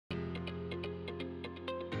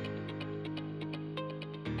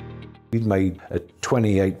We'd made a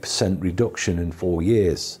 28% reduction in 4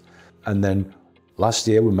 years. And then last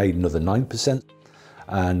year we made another 9%.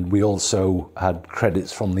 And we also had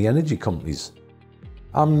credits from the energy companies.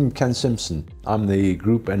 I'm Ken Simpson. I'm the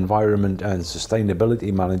Group Environment and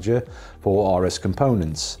Sustainability Manager for RS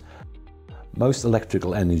Components. Most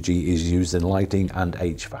electrical energy is used in lighting and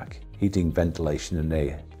HVAC, heating, ventilation and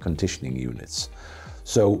air conditioning units.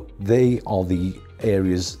 So they are the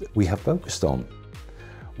areas we have focused on.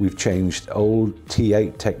 We've changed old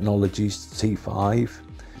T8 technologies to T5.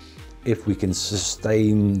 If we can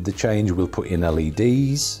sustain the change, we'll put in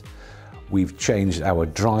LEDs. We've changed our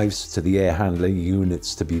drives to the air handling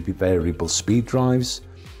units to be variable speed drives,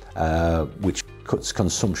 which cuts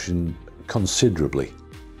consumption considerably.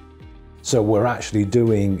 So we're actually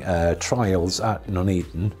doing trials at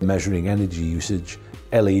Nuneaton, measuring energy usage,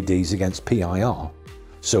 LEDs against PIR,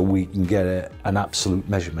 so we can get an absolute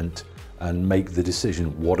measurement and make the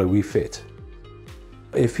decision, what do we fit?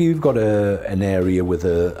 If you've got an area with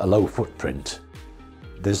a low footprint,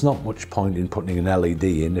 there's not much point in putting an LED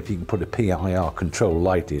in if you can put a PIR control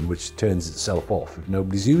light in which turns itself off if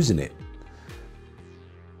nobody's using it.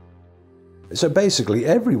 So basically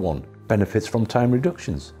everyone benefits from time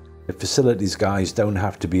reductions. The facilities guys don't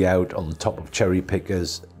have to be out on the top of cherry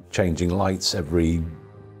pickers changing lights every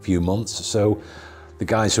few months, so the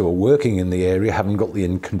guys who are working in the area haven't got the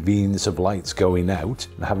inconvenience of lights going out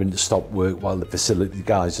and having to stop work while the facility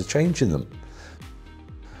guys are changing them.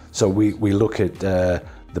 So we look at the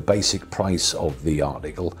basic price of the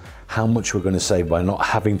article, how much we're going to save by not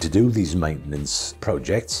having to do these maintenance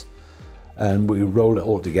projects, and we roll it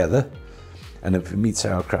all together. And if it meets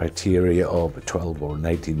our criteria of a 12 or an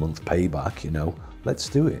 18-month payback, let's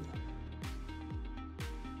do it.